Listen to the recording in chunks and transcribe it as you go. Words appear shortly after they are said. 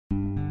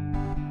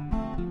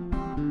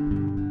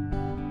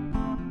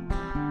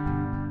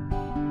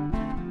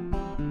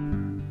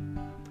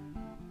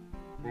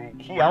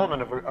key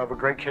element of a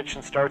great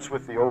kitchen starts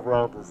with the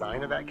overall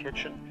design of that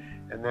kitchen,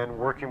 and then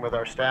working with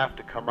our staff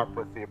to come up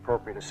with the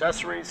appropriate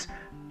accessories.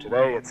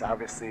 Today it's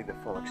obviously the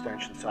full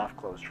extension soft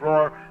close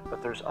drawer,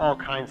 but there's all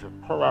kinds of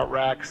pull-out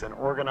racks and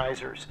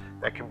organizers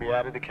that can be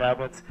added to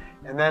cabinets.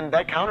 And then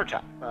that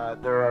countertop.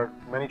 There are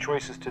many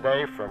choices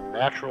today, from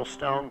natural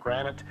stone,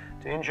 granite,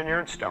 to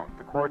engineered stone,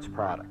 the quartz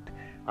product.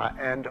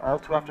 And all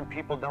too often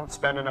people don't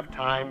spend enough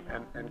time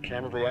and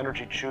candidly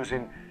energy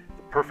choosing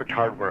the perfect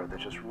hardware that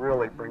just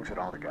really brings it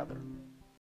all together.